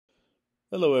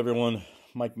Hello, everyone.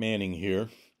 Mike Manning here.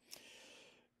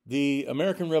 The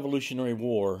American Revolutionary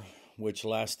War, which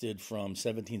lasted from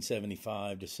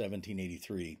 1775 to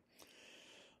 1783,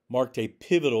 marked a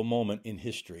pivotal moment in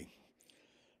history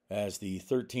as the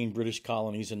 13 British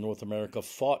colonies in North America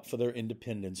fought for their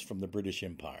independence from the British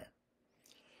Empire.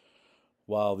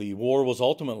 While the war was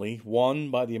ultimately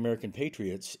won by the American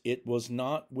patriots, it was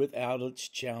not without its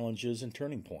challenges and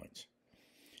turning points.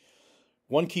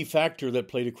 One key factor that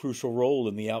played a crucial role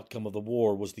in the outcome of the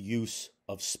war was the use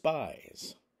of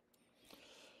spies.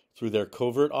 Through their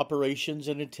covert operations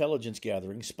and intelligence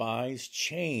gathering, spies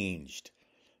changed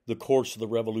the course of the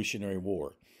Revolutionary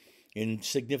War in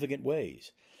significant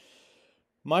ways.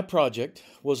 My project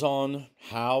was on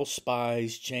how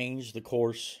spies changed the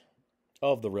course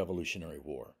of the Revolutionary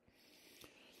War.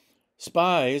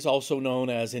 Spies, also known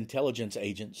as intelligence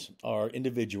agents, are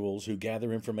individuals who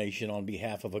gather information on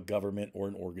behalf of a government or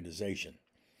an organization.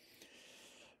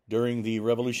 During the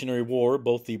Revolutionary War,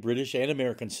 both the British and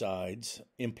American sides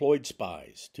employed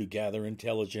spies to gather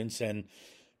intelligence and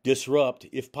disrupt,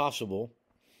 if possible,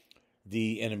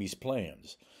 the enemy's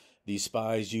plans. These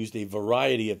spies used a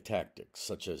variety of tactics,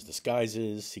 such as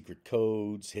disguises, secret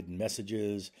codes, hidden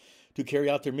messages, to carry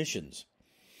out their missions.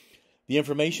 The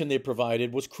information they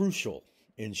provided was crucial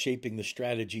in shaping the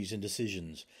strategies and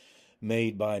decisions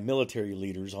made by military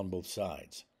leaders on both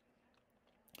sides.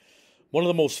 One of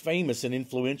the most famous and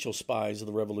influential spies of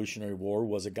the Revolutionary War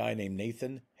was a guy named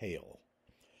Nathan Hale,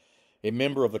 a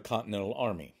member of the Continental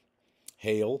Army.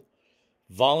 Hale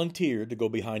volunteered to go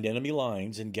behind enemy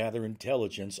lines and gather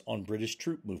intelligence on British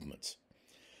troop movements.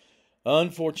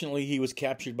 Unfortunately, he was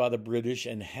captured by the British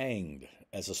and hanged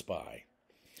as a spy.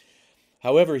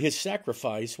 However, his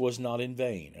sacrifice was not in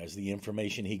vain, as the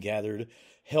information he gathered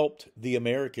helped the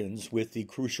Americans with the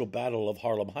crucial Battle of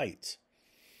Harlem Heights.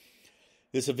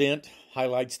 This event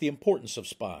highlights the importance of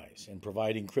spies in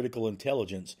providing critical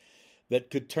intelligence that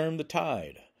could turn the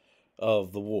tide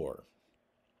of the war.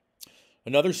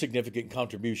 Another significant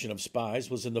contribution of spies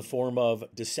was in the form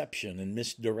of deception and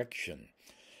misdirection.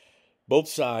 Both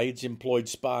sides employed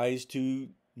spies to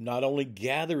not only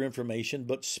gather information,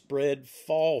 but spread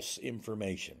false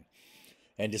information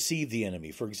and deceive the enemy.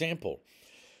 For example,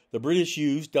 the British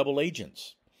used double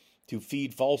agents to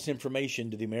feed false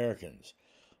information to the Americans,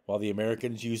 while the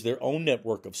Americans used their own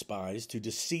network of spies to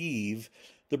deceive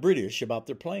the British about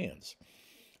their plans.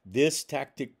 This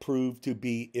tactic proved to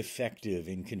be effective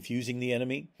in confusing the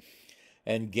enemy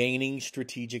and gaining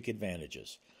strategic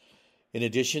advantages. In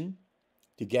addition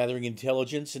to gathering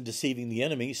intelligence and deceiving the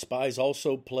enemy, spies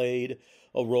also played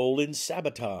a role in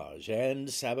sabotage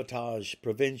and sabotage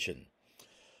prevention.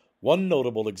 One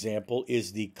notable example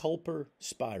is the Culper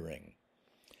Spy Ring,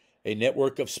 a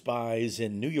network of spies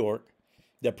in New York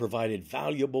that provided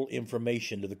valuable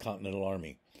information to the Continental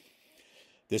Army.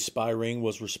 This spy ring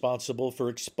was responsible for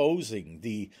exposing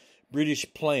the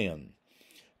British plan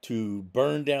to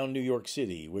burn down New York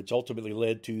City, which ultimately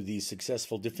led to the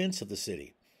successful defense of the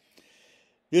city.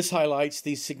 This highlights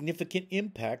the significant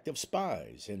impact of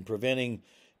spies in preventing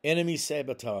enemy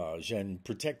sabotage and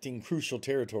protecting crucial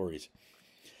territories.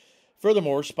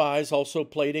 Furthermore, spies also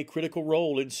played a critical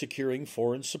role in securing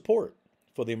foreign support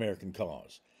for the American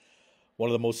cause. One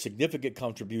of the most significant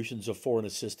contributions of foreign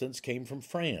assistance came from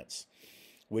France,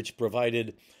 which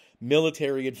provided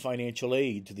military and financial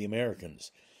aid to the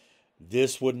Americans.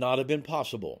 This would not have been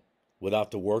possible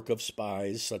without the work of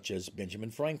spies such as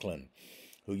Benjamin Franklin,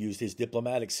 who used his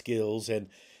diplomatic skills and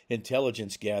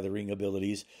intelligence gathering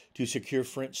abilities to secure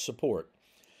French support.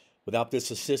 Without this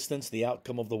assistance, the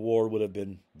outcome of the war would have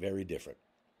been very different.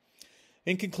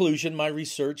 In conclusion, my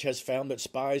research has found that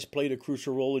spies played a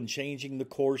crucial role in changing the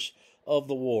course of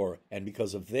the war, and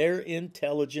because of their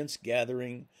intelligence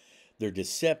gathering, their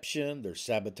deception, their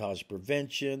sabotage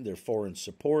prevention, their foreign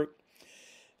support,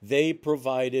 they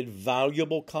provided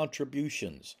valuable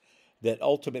contributions that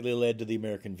ultimately led to the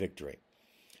American victory.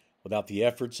 Without the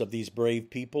efforts of these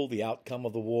brave people, the outcome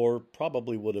of the war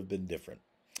probably would have been different.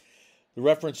 The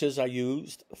references I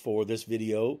used for this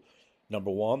video: number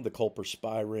 1, the Culper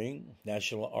Spy Ring,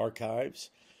 National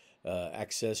Archives,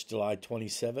 Access July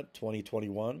 27,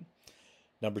 2021.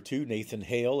 Number 2, Nathan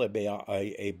Hale,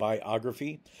 a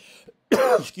biography,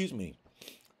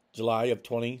 July of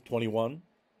 2021.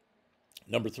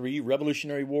 Number 3,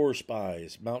 Revolutionary War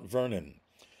Spies, Mount Vernon,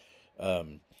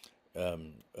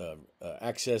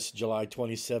 Access July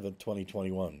 27,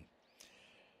 2021.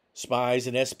 Spies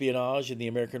and Espionage in the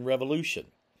American Revolution,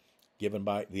 given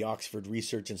by the Oxford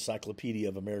Research Encyclopedia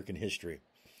of American History.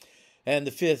 And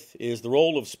the 5th is The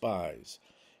Role of Spies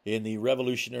in the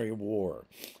Revolutionary War,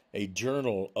 a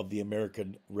journal of the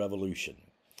American Revolution.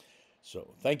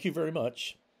 So thank you very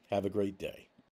much. Have a great day.